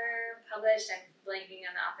paper published, I'm blanking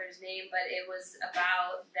on the author's name, but it was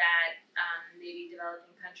about that maybe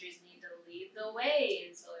developing countries need to lead the way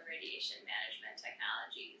in solar radiation management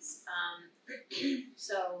technologies.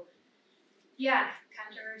 So, yeah,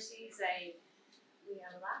 controversies, we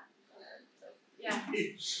have a lot.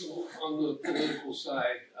 So on the political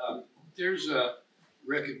side, there's a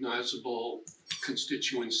recognizable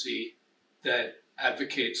constituency that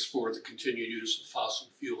advocates for the continued use of fossil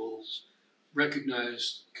fuels,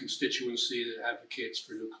 recognized constituency that advocates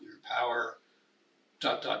for nuclear power, ...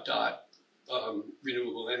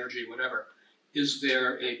 renewable energy, whatever. Is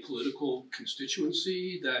there a political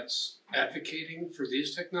constituency that's advocating for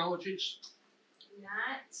these technologies?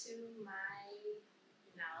 Not to my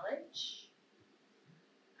knowledge.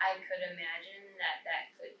 I could imagine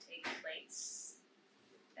that could take place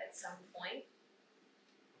at some point.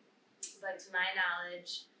 But to my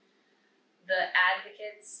knowledge, the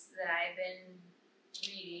advocates that I've been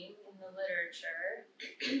reading in the literature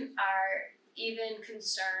are even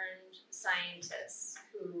concerned scientists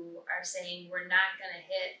who are saying we're not going to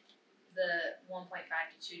hit the 1.5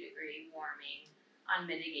 to 2 degree warming on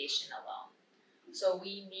mitigation alone. So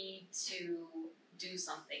we need to do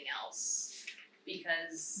something else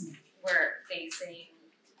because we're facing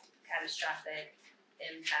catastrophic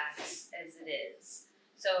impacts as it is.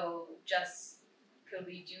 So just could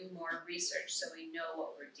we do more research so we know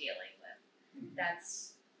what we're dealing with?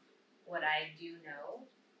 That's what I do know.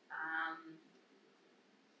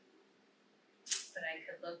 But I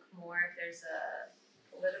could look more if there's a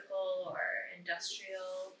political or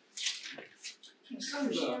industrial. It's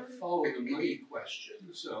kind of a follow the money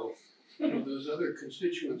question. So, those other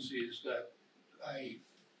constituencies that I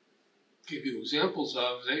give you examples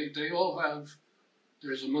of, they all have,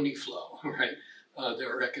 there's a money flow, right?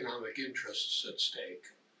 There are economic interests at stake,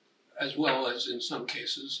 as well as in some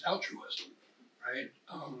cases altruism, right?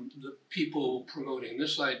 The people promoting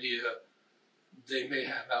this idea, they may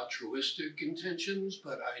have altruistic intentions,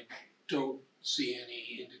 but I don't see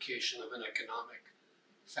any indication of an economic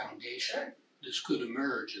foundation. Sure. This could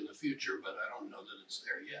emerge in the future, but I don't know that it's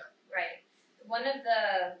there yet. Right. One of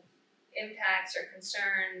the impacts or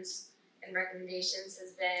concerns and recommendations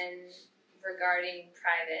has been regarding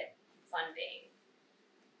private funding.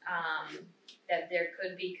 That there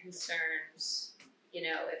could be concerns,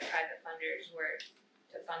 if private funders were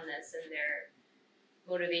to fund this and their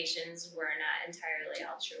motivations were not entirely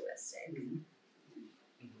altruistic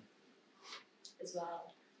as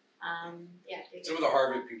well. Some of the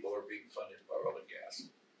Harvard people are being funded by oil and gas.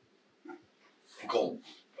 And coal,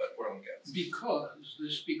 but oil and gas. Because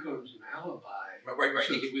this becomes an alibi Right.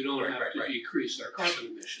 so that we don't have to decrease our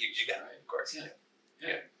carbon emissions. You got it, of course.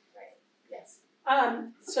 Yeah. Right. Yes.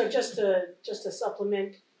 So just to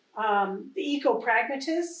supplement, the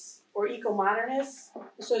eco-pragmatists or eco-modernists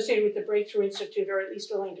associated with the Breakthrough Institute are at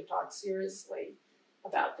least willing to talk seriously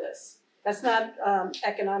about this. That's not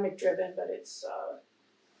economic driven, but it's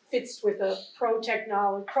fits with a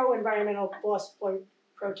pro-environmental plus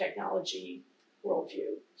pro-technology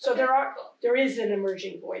worldview. So there is an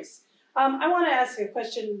emerging voice. I want to ask a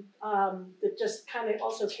question that just kind of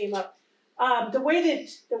also came up. The way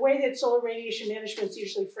that solar radiation management is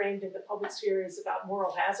usually framed in the public sphere is about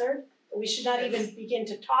moral hazard. We should not even begin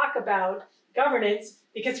to talk about governance,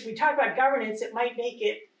 because if we talk about governance, it might make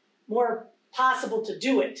it more possible to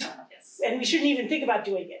do it. Yes. And we shouldn't even think about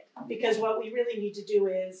doing it, because what we really need to do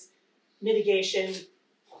is mitigation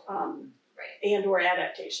and or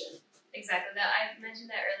adaptation. Exactly. That I mentioned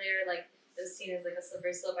that earlier, like it was seen as like a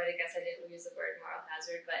slippery slope. I guess I didn't use the word moral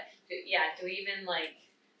hazard, but do we even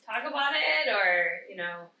talk about it, or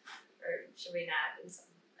or should we not?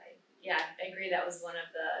 I agree. That was one of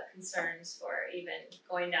the concerns for even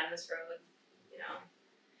going down this road,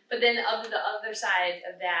 But then of the other side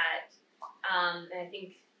of that, and I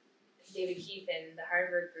think David Keith in the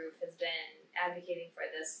Harvard group has been advocating for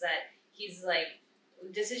this, that he's like,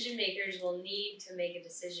 decision makers will need to make a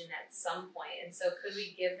decision at some point, and so could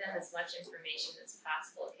we give them as much information as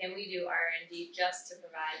possible? Can we do R&D just to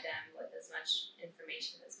provide them with as much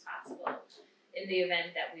information as possible in the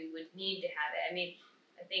event that we would need to have it? I mean,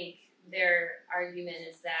 I think their argument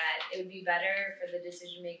is that it would be better for the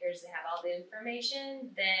decision makers to have all the information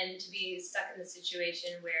than to be stuck in the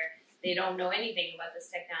situation where they don't know anything about this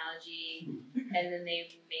technology and then they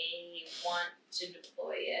may want to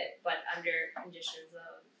deploy it, but under conditions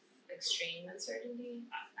of extreme uncertainty.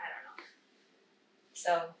 I don't know.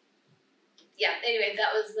 So, yeah, anyway, that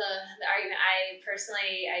was the argument. I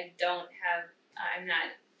personally, I'm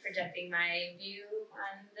not projecting my view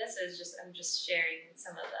on this. I'm just sharing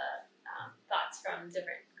some of the thoughts from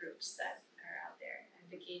different groups that are out there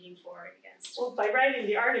advocating for and against. Well, by writing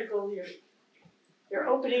the article, you're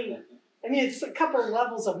opening, I mean, it's a couple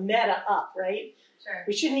levels of meta up, right? Sure.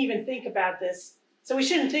 We shouldn't even think about this, so we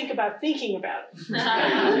shouldn't think about thinking about it.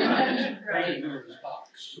 Right.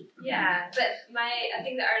 Box. Yeah, but I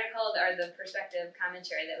think the article or the perspective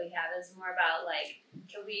commentary that we have is more about like,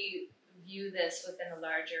 can we view this within a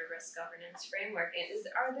larger risk governance framework? And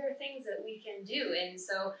are there things that we can do? And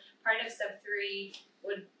so part of step 3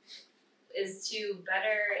 is to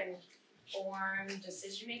better inform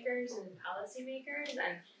decision makers and policymakers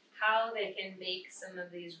and how they can make some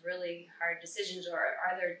of these really hard decisions, or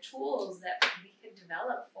are there tools that we could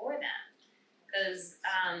develop for them? Because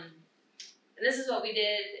and this is what we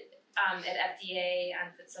did at FDA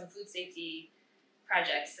on some food safety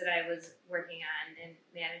projects that I was working on and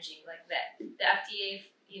managing. Like that, the FDA,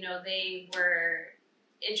 they were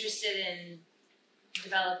interested in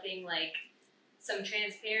developing like some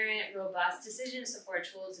transparent, robust decision support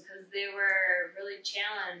tools because they were really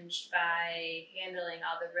challenged by handling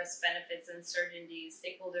all the risks, benefits, uncertainties,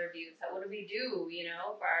 stakeholder views. What do we do,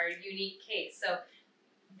 for our unique case? So,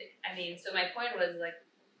 so my point was like,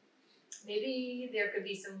 maybe there could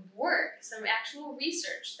be some work, some actual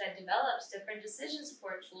research that develops different decision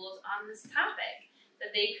support tools on this topic that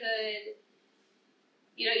they could,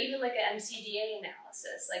 even like an MCDA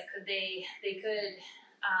analysis, like they could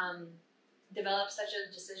develop such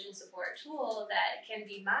a decision support tool that can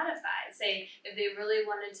be modified. Say, if they really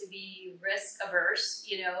wanted to be risk averse,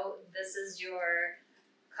 this is your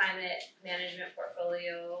climate management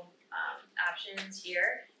portfolio options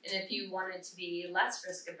here. And if you wanted to be less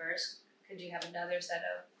risk averse, could you have another set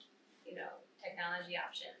of, technology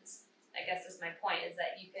options? I guess that's my point, is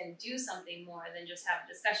that you can do something more than just have a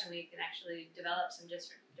discussion. We can actually develop some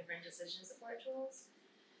different decision support tools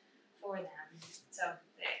for them. So,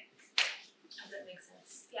 hope that makes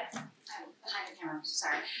sense. Yeah. I'm behind the camera,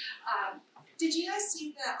 sorry. Did you guys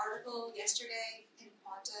see the article yesterday in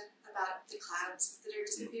Quanta about the clouds that are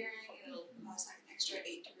disappearing and it'll cause like an extra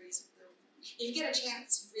 8 degrees? If you get a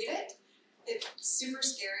chance, read it. It's super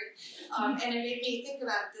scary. And it made me think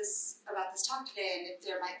about this talk today and if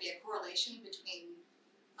there might be a correlation between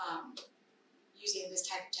using this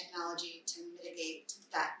type of technology to mitigate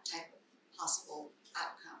that type of possible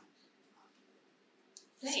outcome.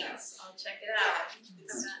 Thanks. I'll check it out. Yeah.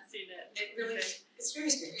 I've not seen it. It really, it's very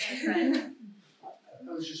scary. Right.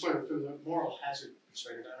 I was just wondering, from the moral hazard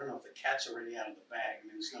perspective, I don't know if the cat's already out of the bag. I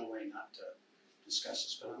mean, there's no way not to discuss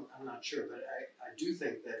this, but I'm not sure. But I do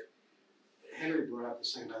think that Henry brought up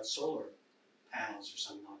this thing about solar panels or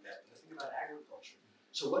something like that, but I think about agriculture.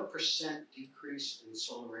 So what % decrease in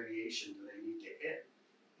solar radiation do they need to hit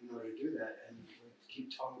in order to do that? And we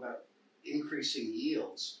keep talking about increasing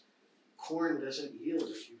yields. Corn doesn't yield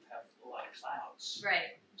if you have a lot of clouds.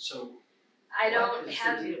 Right. So I don't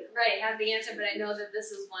have the answer, but I know that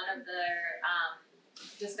this is one of their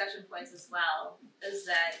discussion points as well. Is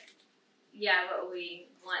that what we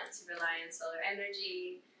want to rely on solar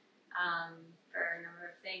energy for a number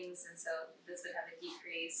of things, and so this would have a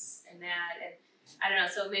decrease in that. And I don't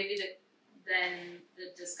know. So maybe then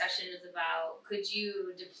the discussion is about, could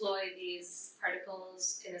you deploy these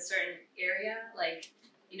particles in a certain area, like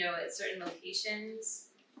at certain locations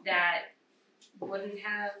that wouldn't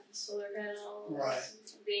have solar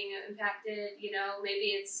panels being impacted,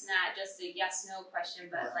 maybe it's not just a yes/no question,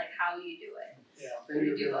 but like how you do it. Yeah, then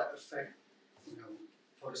you're going to affect,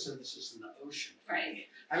 photosynthesis in the ocean. Right.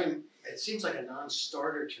 I mean, it seems like a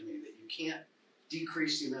non-starter to me that you can't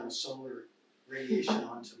decrease the amount of solar radiation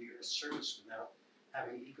onto the Earth's surface without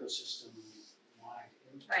having ecosystem-wide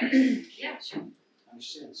impact. Right. Yeah, sure.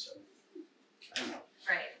 Understand, so, I don't know.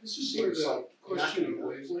 Right. This is where the question of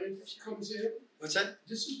wavelength comes in. What's that?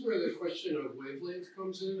 This is where the question of wavelength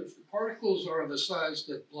comes in. If the particles are the size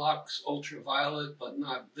that blocks ultraviolet but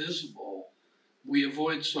not visible, we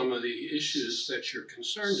avoid some of the issues that you're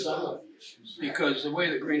concerned about. Because the way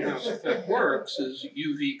the greenhouse effect works is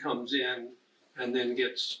UV comes in and then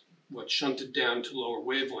gets shunted down to lower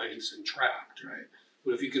wavelengths and trapped, right?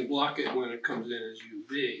 But if you can block it when it comes in as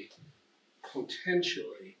UV,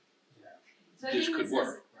 potentially So I this think could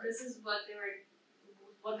work. this is what they were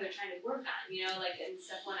what they're trying to work on. You know, like in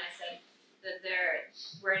step one, I said that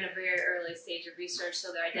we're in a very early stage of research,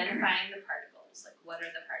 so they're identifying the particles. Like, what are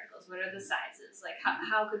the particles? What are the sizes? Like,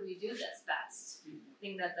 how could we do this best? I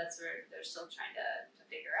think that's where they're still trying to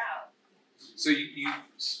figure out. So you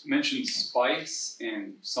mentioned SPICE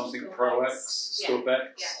and something Scope ProX, X.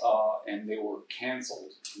 ScopeX, Yeah. and they were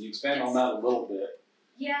canceled. Can you expand on Yes. that a little bit?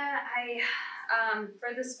 Yeah,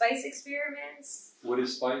 for the SPICE experiments, What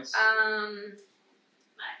is SPICE? I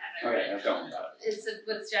haven't Okay, tell me about it. It's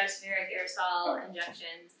with stratospheric aerosol Okay.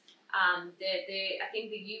 injections. I think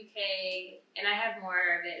the UK, and I have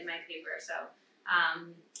more of it in my paper, so,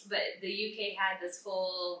 but the UK had this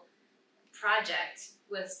whole project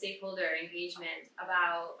with stakeholder engagement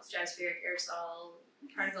about stratospheric aerosol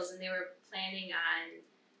particles, and they were planning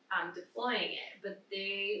on deploying it. But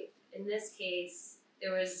in this case,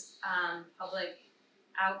 there was public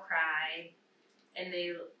outcry, and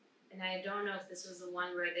I don't know if this was the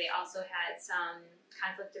one where they also had some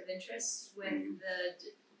conflict of interest with the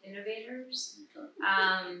innovators,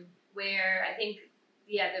 Okay. where I think,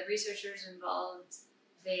 the researchers involved,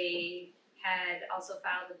 they had also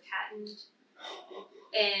filed a patent.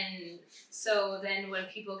 And so then when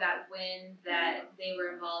people got wind that they were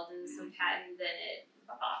involved in some patent, then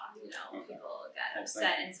people got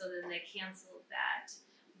upset, and so then they canceled that.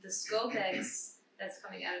 The ScopeX that's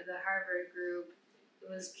coming out of the Harvard group, it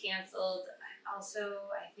was canceled also,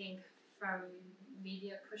 I think, from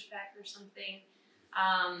media pushback or something.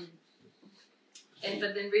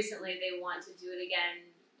 But then recently they want to do it again,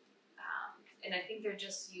 and I think they're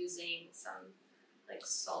just using some like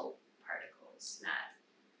salt particles,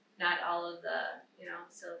 not all of the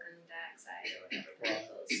silicon dioxide or whatever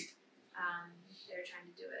particles. They're trying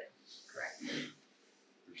to do it correctly.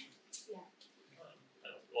 I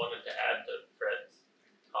wanted to add to Fred's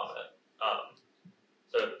comment.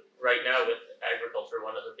 So right now with agriculture,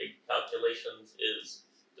 one of the big calculations is,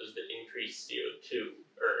 does the increased CO2,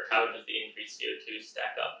 or how does the increased CO2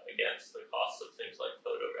 stack up against the costs of things like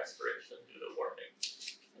photo respiration due to warming?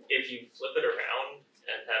 If you flip it around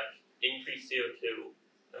and have increased CO2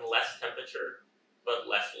 and less temperature,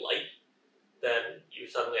 but less light, then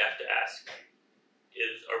you suddenly have to ask,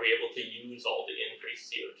 are we able to use all the increased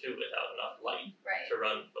CO2 without enough light Right. to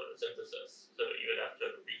run photosynthesis? So you would have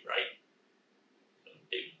to rewrite a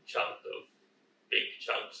big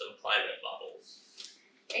chunks of climate models.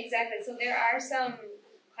 Exactly. So there are some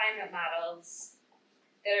climate models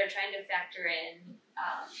that are trying to factor in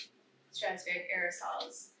stratospheric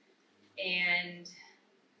aerosols, and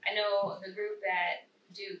I know the group at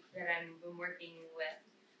Duke that I've been working with,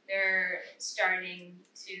 they're starting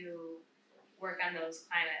to work on those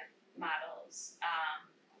climate models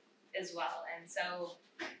as well. And so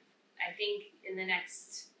I think in the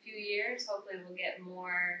next few years, hopefully we'll get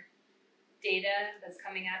more data that's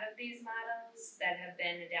coming out of these models that have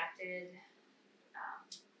been adapted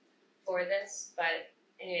for this. But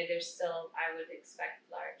anyway, there's still, I would expect,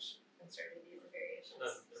 large uncertainties and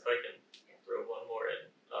variations. If I can throw one more in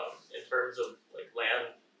terms of like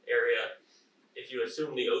land area, if you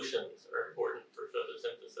assume the oceans are important for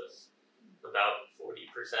photosynthesis, about 40%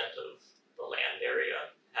 of the land area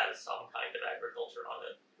has some kind of agriculture on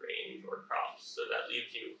it, range or crops. So that leaves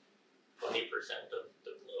you 20% of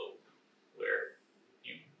the globe where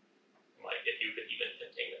you might, if you could even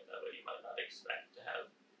contain it that way, you might not expect to have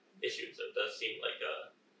issues. It does seem like a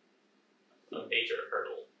major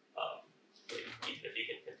hurdle. Even if you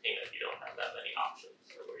can contain it, you don't have that many options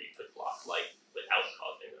or where you could block light without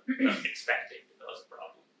expecting to cause a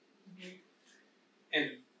problem.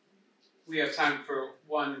 And we have time for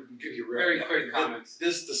one Give you very quick comment.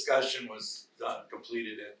 This discussion was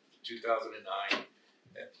completed in 2009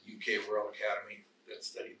 at the UK Royal Academy that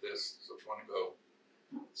studied this. So if you want to go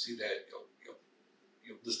see that,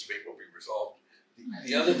 this debate will be resolved.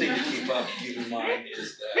 The other thing to keep in mind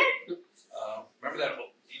is that remember that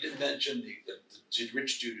he didn't mention the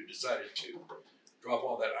rich dude who decided to drop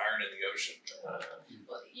all that iron in the ocean.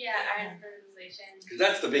 Iron fertilization. Because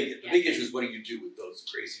that's the big issue is what do you do with those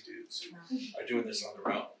crazy dudes who are doing this on their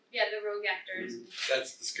own? Yeah, the rogue actors.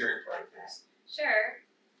 That's the scary part of this. Sure.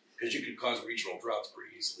 Because you could cause regional droughts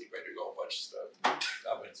pretty easily by doing a whole bunch of stuff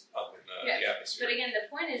up in the atmosphere. But again, the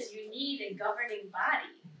point is you need a governing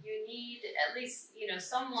body. You need at least,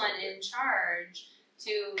 someone in charge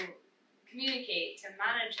to communicate, to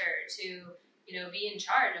monitor, to, be in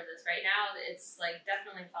charge of this. Right now, it's like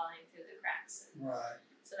definitely falling through the cracks. Right.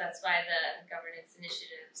 So that's why the governance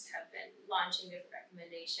initiatives have been launching different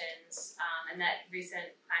recommendations. And that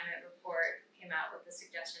recent climate report came out with the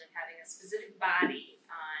suggestion of having a specific body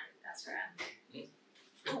on SRM.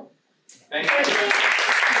 Thank you.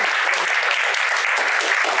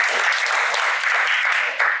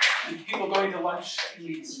 much.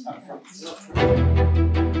 Please, up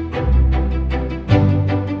front.